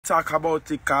talk about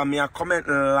it because me a comment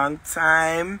a long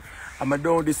time. And I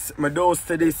don't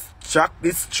say this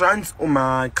trans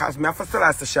woman, because me have to tell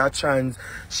her say she a trans.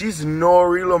 She's no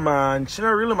real man. She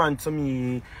not a real man to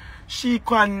me. She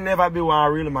can never be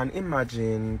one real man.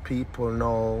 Imagine people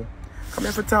now. Come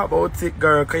here to talk about it,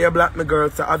 girl. Because you black me,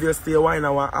 girl. So obviously you want to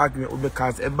argue with me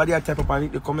because everybody a type up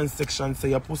in the comment section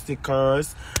say your pussy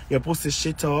curse, your pussy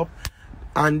shit up.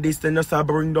 And this then just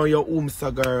bring down your home,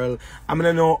 so girl. I'm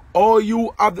gonna know all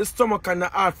you have the stomach and the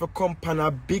heart for come on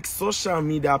a big social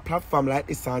media platform like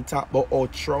this and talk about how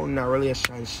thrown a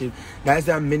relationship. That's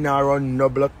a me not run no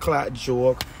blood clot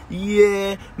joke.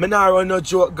 Yeah, me not run no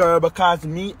joke, girl, because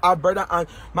me have brother and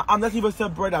I'm not even say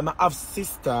brother, I have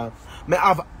sister, me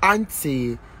have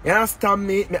auntie. You understand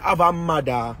me? Me have a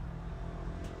mother.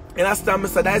 You understand me?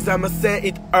 So that's why I say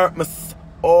it hurt me.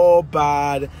 Oh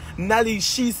bad. Nally,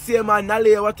 she say man,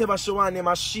 Nally, whatever she want name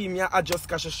she me adjust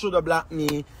cause she shoulda block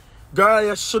me. Girl,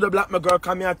 you shoulda block me, girl,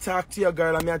 cause me a talk to you,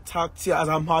 girl, and me a talk to you as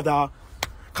a mother.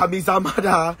 Cause me's a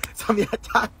mother. So me a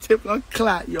talk to you blood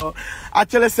clot, yo. I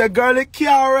tell her say, girl, it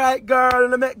can't right,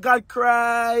 girl, and make God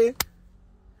cry.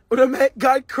 Would make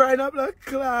God cry in a blood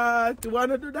clot. You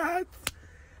wanna do that?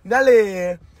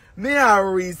 Nally, me a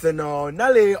reason now.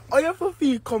 Nally, how you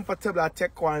feel comfortable to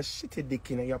take one shitty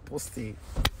dick in your pussy?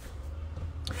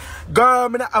 Girl,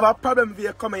 me not have a problem if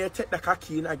you come and you take the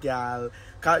cocky in a girl.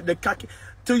 Cause the cocky,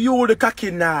 to you the cocky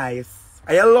nice.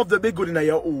 And you love the big good in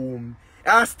your home.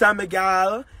 You understand me,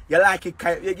 girl? You like it,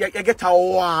 you get a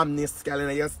warmness, girl,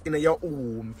 in your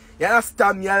home. You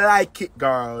understand me? You like it,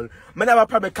 girl. Me never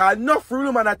problem because enough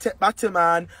real man I take batty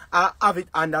man I have it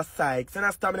under sykes. You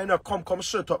understand me? They not come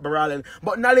shut up, Barrel.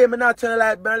 But Nally, me not tell you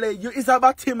like, Nally, you is a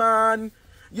batty man.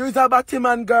 You is a batty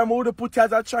man, girl. Me would put you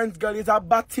as a trans girl. You is a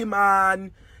batty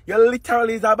man. You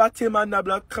literally is a batty man, no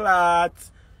blood clot.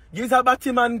 You is a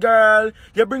batty man, girl.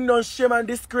 You bring down shame and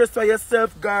disgrace for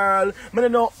yourself, girl. I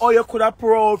don't know how you could have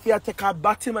proud if you take a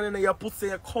batty man in your pussy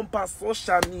and come on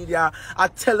social media. I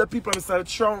tell the people I'm so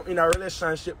strong in a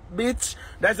relationship. Bitch,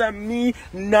 that's a me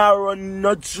not run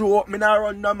no joke. Me not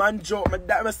run no man joke.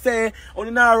 I say,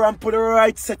 only not run put the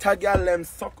right set of girl them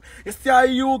suck. You see how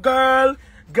you, girl?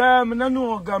 Girl, I don't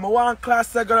know, girl. I want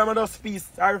class, girl. I just feel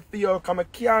sorry for you. Because I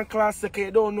can't class,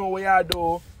 you don't know what you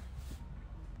do.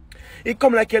 It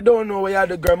come like you don't know what you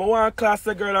do, girl. I want class,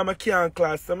 girl. I can't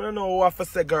class. I don't know what to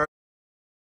say, girl.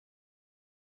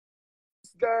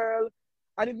 Girl,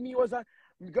 and if me was a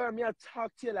girl, me I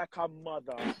talk to you like a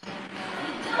mother.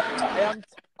 I am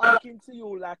talking to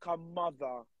you like a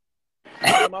mother.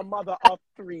 I'm a mother of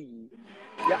 3.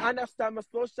 You understand my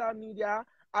social media?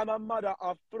 I'm a mother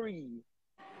of 3.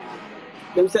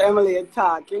 Them say Emily and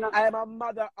talk, you know. I am a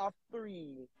mother of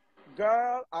 3.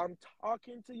 Girl, I'm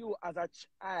talking to you as a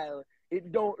child. It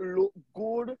don't look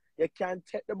good. You can't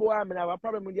take the boy. I mean, I have a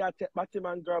problem with you take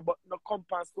Batman, girl, but no come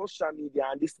on social media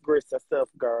and disgrace yourself,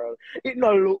 girl. It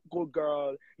don't look good,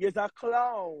 girl. You're a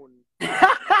clown. You're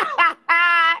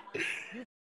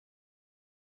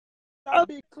a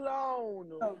big clown.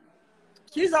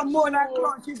 She's a more than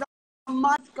clown. She's a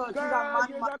mascot. Girl,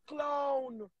 you're a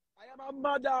clown. I am a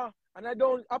mother, and I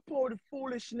don't uphold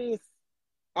foolishness.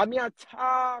 I mean, I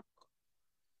talk.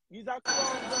 You're a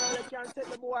clown, girl. You can't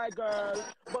take the boy, girl.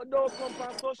 But don't come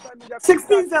on social media.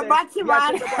 16's a batty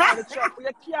man. You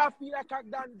can't feel like a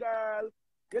damn girl.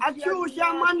 I choose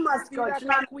your man mascot. Feel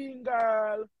like a queen,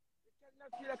 girl. You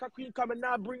cannot feel like a queen. Come and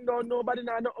not bring down nobody,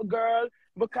 not no girl.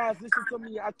 Because listen to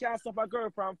me, I can't stop a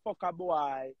girlfriend fuck a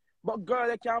boy. But girl,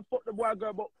 you can't fuck the boy,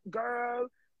 girl. But girl.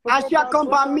 As she come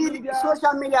on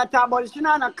social media talk about she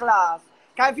not in a class.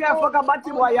 Because if you fuck a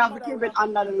batty boy, you have to keep it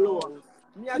under the law.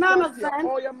 You know what I'm saying?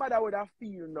 How your mother would have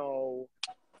feel now.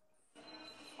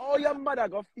 How your mother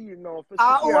gonna feel now. For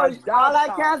all I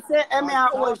can say, Emmy, I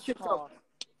always shut up.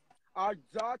 Our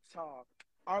daughter,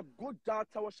 our good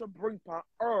daughter, what she bring on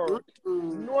earth.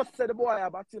 No say the boy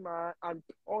about him and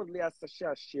only as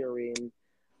a sharing.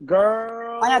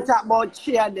 Girl. And I talk about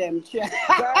cheer them. Cheer.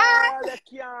 Girl,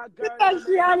 you can't, girl.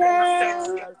 Cheer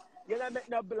them. You don't make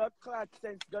no blood clot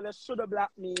sense, girl. You should have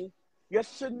blocked me. You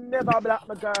should never block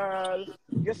me, girl.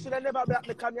 You should have never blocked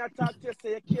me. Come here, talk to you,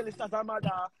 say you kill this as a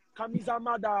mother. Come he's a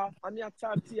mother. And me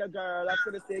talk to you, girl. I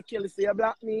could say you kill this, say you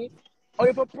block me. Or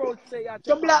if you proud say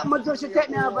you block me, so she take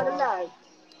me off of the life.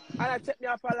 And I take me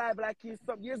off alive like he's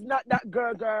something. You're not that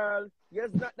girl, girl. You're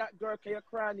not that girl, cause you're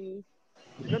cranny.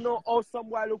 You know how some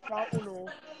boy look at Uno.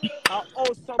 How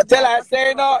some boy Tell her,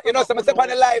 say, so I step on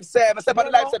the live, say,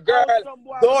 girl,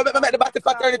 don't make me make the body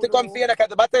fraternity come for you, because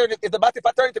the body, if the body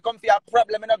fraternity come for your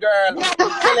problem, girl.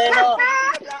 Tell her,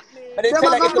 but they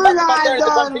tell her, if the body fraternity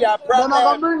come for your problem.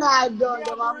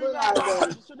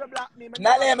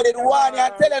 Nale, me did one,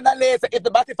 and tell her, Nale, if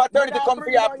the body fraternity come for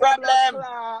your problem.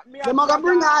 They're gonna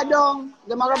bring her down.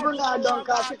 They're gonna bring her down,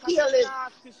 because she killed it.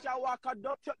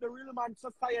 The real man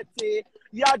society.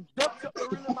 You adopt the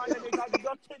real man, and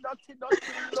dirty.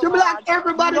 She black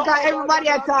everybody, because everybody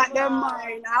attack their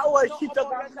mind. I was shit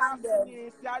up on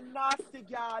them. You're nasty,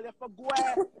 girl. You for go,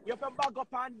 you for bag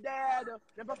up and dead.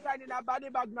 You for find in a body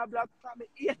bag, no blood clot. Me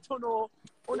hate to know.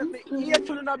 Me hate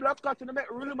to know blood clot. You make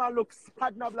real man look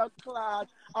bad, no blood clot.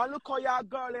 And look how your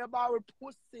girl about with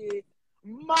pussy.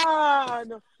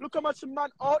 Man, look how much man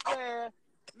out there.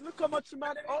 Look how much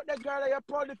man out there, girl. You're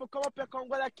probably for come up here, come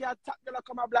go like you attack girl,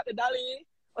 come and black the dolly.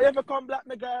 Or you ever come black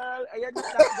me, girl? You're not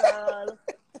that girl.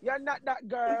 You're not that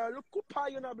girl. Look how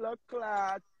you know blood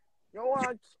clot. You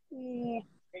want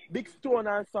big stone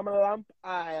and some lamp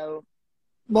aisle.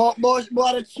 But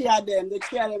the cheer them. They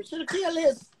cheer them. She kill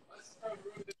this.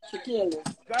 She kill this.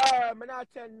 Girl, me not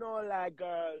tell no lie,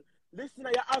 girl. Listen,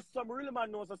 you have some real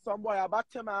man knows some boy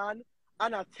about a man.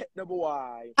 And I take the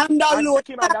boy. And take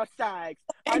him on that side.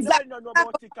 Exactly. I don't know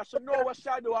about it, because she know what she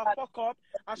do a fuck up.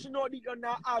 And she know that you're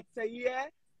not out say, yeah.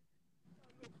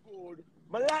 Good.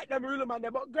 But like them real man,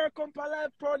 but girl come for life,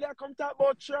 probably come talk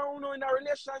about you in a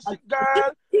relationship,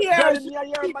 girl. Yes. Girl, me and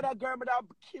your mother, girl, me that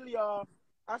kill you.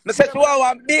 I said,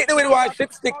 I beat you with one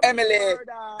shit stick, Emily.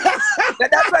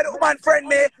 That's why the woman friend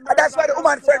me. That's why the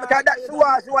woman friend me, because that's who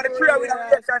she want to treat with a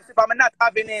relationship. I'm not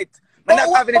having it. I'm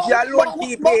not having it. You alone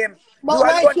keep him. You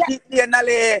alone keep me,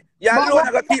 Nale. You alone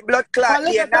are going to keep blood clot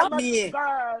here, not me.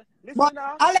 But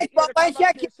Alex, but when she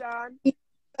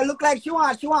look like she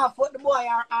want to fuck the boy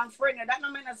and friend, that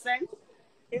don't make no sense.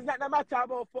 It's not no matter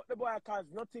about fuck the boy, because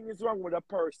nothing is wrong with a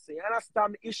person. You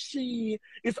understand?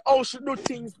 It's how she do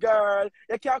things, girl.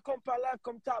 You can't come for life,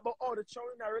 come talk about all the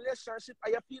children in a relationship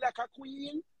and you feel like a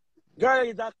queen. Girl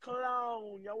is a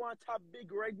clown. You want a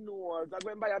big red nose. I'm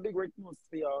going to buy a big red nose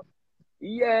for you.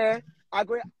 Yeah. I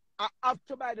have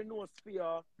to buy the nose for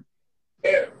you.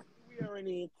 Yeah. Wearing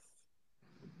it.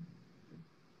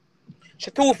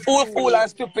 She's too fool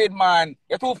and stupid, man.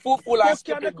 You're too fool and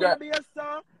stupid, girl.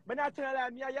 But not tell her,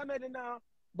 you're made now.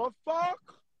 But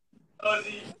fuck.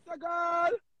 It's a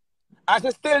girl. And she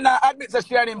still not admits that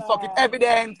she and him fuck. It's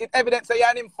evident. It's evident that you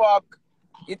and him fuck.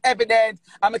 It's evident.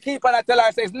 I'm going to keep on and tell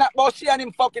her, it's not about she and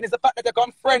him fucking. It's the fact that you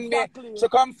come friend me. She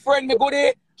come friend me,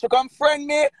 goodie. She come friend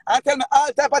me and tell me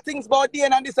all type of things about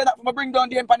Dane and this and that for me bring down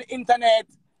Dane on the internet.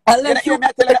 I left you.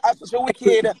 I tell her that she's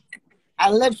wicked. I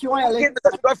left you.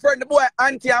 She come friend the boy,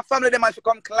 auntie and family them, and she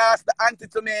come class the auntie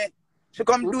to me. She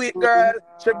come do it, girl.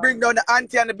 She bring down the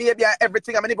auntie and the baby and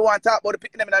everything. I mean, even want to talk about the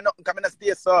picking them and nothing coming to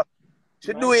stay, so.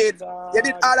 She do it. You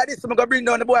did all of this, so I'm going to bring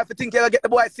down the boy if you think you're going to get the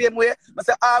boy same way. I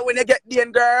say, when you get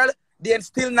Dane, girl, Dane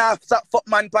still not stop fuck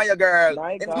man for you, girl.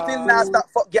 Dane still not stop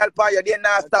fuck girl for you. Dane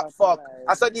not stop fuck.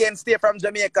 I saw Dane stay from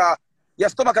Jamaica. Your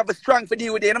stomach have a strong for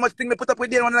deal with Dane. How much thing they put up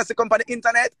with Dane when I see come on the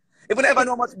internet? If you never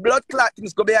know how much blood clot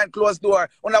things go behind closed door,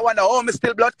 when I wonder, me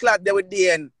still blood clot there with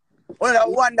Dane. When I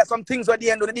wonder some things with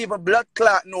Dane don't even blood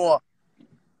clot, no.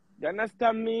 You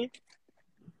understand me?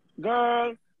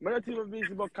 Girl, I'm not even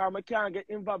busy because I can't get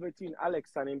involved between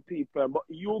Alex and him people. But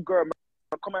you, girl,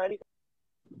 come on.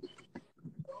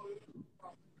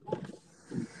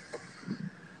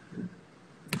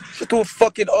 She's too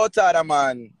fucking out of that,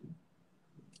 man.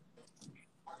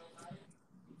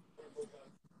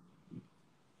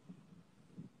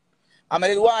 I'm a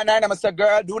little one, and I'm a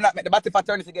girl, do not make the body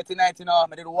fraternity get tonight, you know.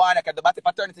 I'm a little one, because the body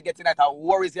fraternity get tonight,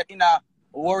 worries your inner.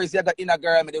 Worries you got in a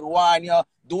girl, me did warn you.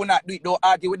 Do not do it. Don't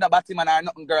argue with no batty man or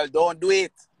nothing, girl. Don't do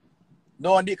it.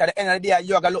 Don't do it. Because at the end of the day,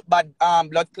 you're going to look bad,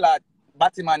 blood clot.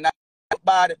 Batty man, not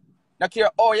bad. Not care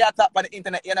all you tap on the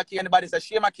internet. You not care anybody say,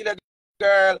 shame a killer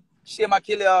girl. Shame a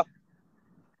killer.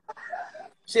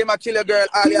 Shame a killer girl.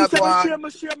 All you have one. Shame, run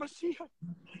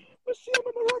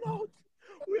out.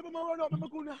 Where am I run out? I'm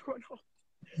going to run out.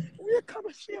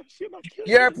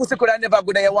 Your pussy could have never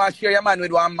good and you want to share your man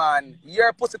with one man.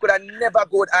 Your pussy could have never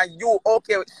good and you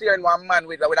okay with sharing one man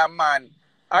with a man.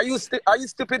 Are you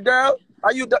stupid, girl?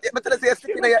 Are you? But tell us you're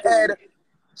sick in your head.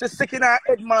 She's sick in her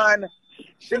head, man.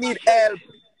 She need help.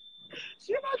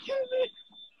 She might kill me.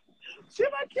 She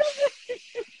might kill me.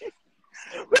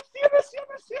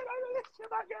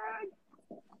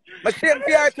 My shame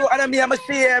for her too, and I'm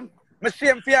shame. My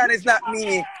shame for her is not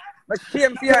me. My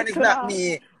shame for her is not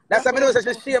me. That's why I know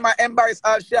she shame and embarrass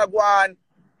all she have gone.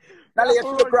 Nale, you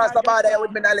should cross the border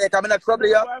with me, Nale. I'm in a trouble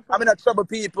here. I'm in a trouble,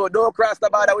 people. Don't cross the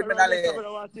border with me,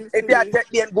 Nale. If you are take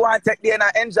the go and take the and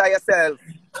enjoy yourself.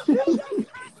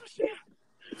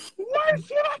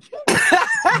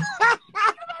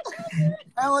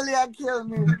 Emily, kill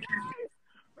me.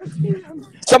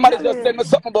 Somebody just said me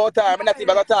something about her. I'm not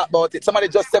even going to talk about it. Somebody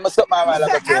just said me something a while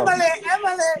ago. Emily,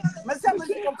 myself,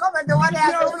 she come and the one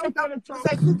that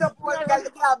said she took one girl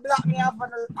to block me off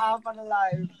on the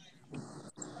live.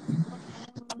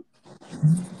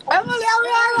 Emily,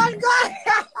 I'm God.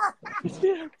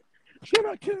 She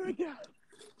not kill me, girl.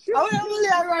 Emily,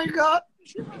 I'm God.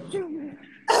 She not kill me.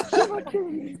 She not kill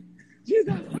me.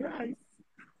 Jesus Christ.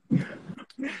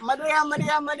 Madea.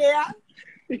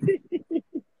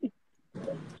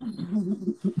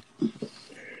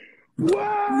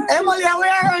 What? Emily,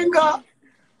 where are you go?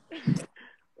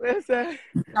 Where's that?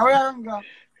 Where are you go?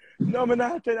 No, I'm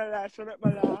not telling you that. Shut up,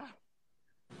 my laugh.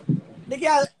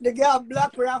 The girl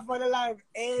black rap for the life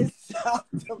is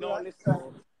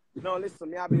No, listen,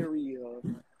 me I be real.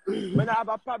 When I have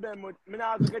a problem with, me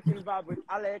not get involved with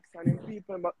Alex and them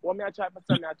people, but when me I try to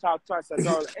tell me I talk twice at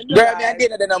all. Girl, me and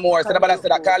Dana no more. So nobody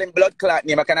said that call him blood clot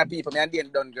name, I kind of people. Me and Dana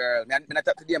done, girl. Me I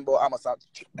talk to them about almost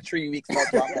 3 weeks now.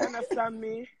 You understand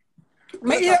me?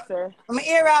 Me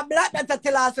hear a black that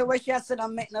tell us what she said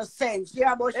and make no sense.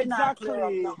 Yeah, but she not clear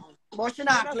up now. But she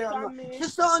not clear up now. She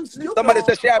sounds stupid. Somebody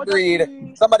said she a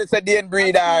breed. Somebody said Dane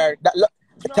breed her.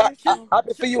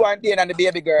 Happy for you and Dane and the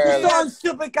baby girl. She sounds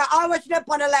stupid because I watch them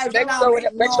on the live. Make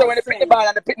sure when the picnic ball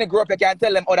and the picnic grow up, you can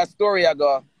tell them how that story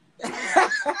ago.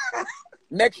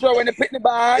 Make sure when the picnic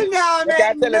ball, you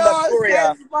can tell them that story.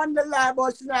 On the live,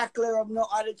 but she not clear up no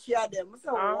other cheer them.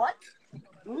 So what?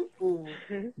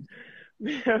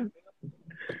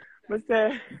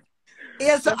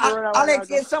 Yes, Alex,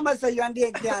 if someone say you and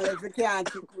they can't live, you can't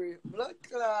take away. Blood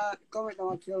clot, come and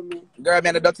don't kill me. Girl, me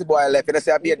and the dirty boy left. And they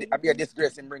say I be a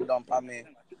disgrace and bring down for me.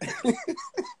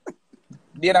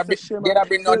 They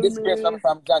bring down disgrace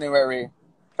from January.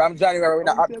 From January, we're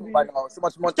not active by now. So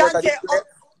much more.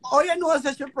 Oh, you know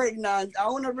that she's pregnant. I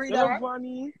want to bring her.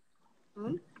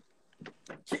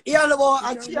 You know,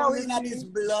 and she always in this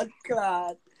blood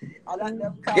clot.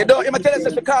 You know, I'm telling you,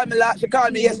 she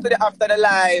called me yesterday after the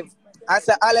live. I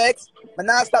said, Alex, I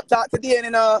now stop talking to Dane,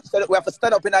 you know, so that we have to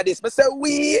stand up in this. I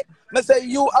say,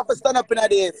 you have to stand up in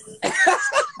this.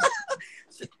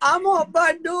 I'm a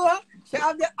bad door. She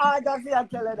have the heart of you, I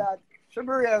tell her that. She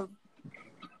brave.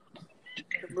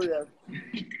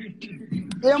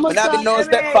 When I be no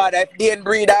stepfather, if Dane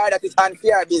breed her, that is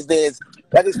unfair business.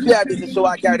 That is fair business, so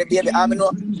I carry the baby. I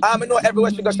know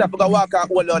everywhere she goes, she have to walk and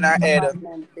hold on her head.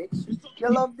 You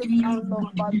love the and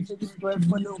love bad chicks, but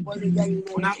for nobody, you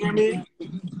know. Not hear me?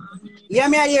 Yeah,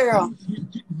 me, I hear you.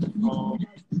 Oh.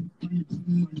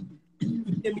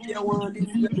 Maybe you want to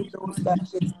don't start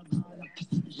shit.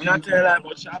 I'm not telling you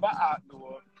about Shabba art,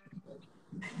 though.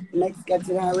 Next, get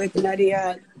to the waiting at the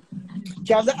yard.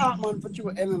 She have the art man for you,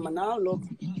 man. Now look.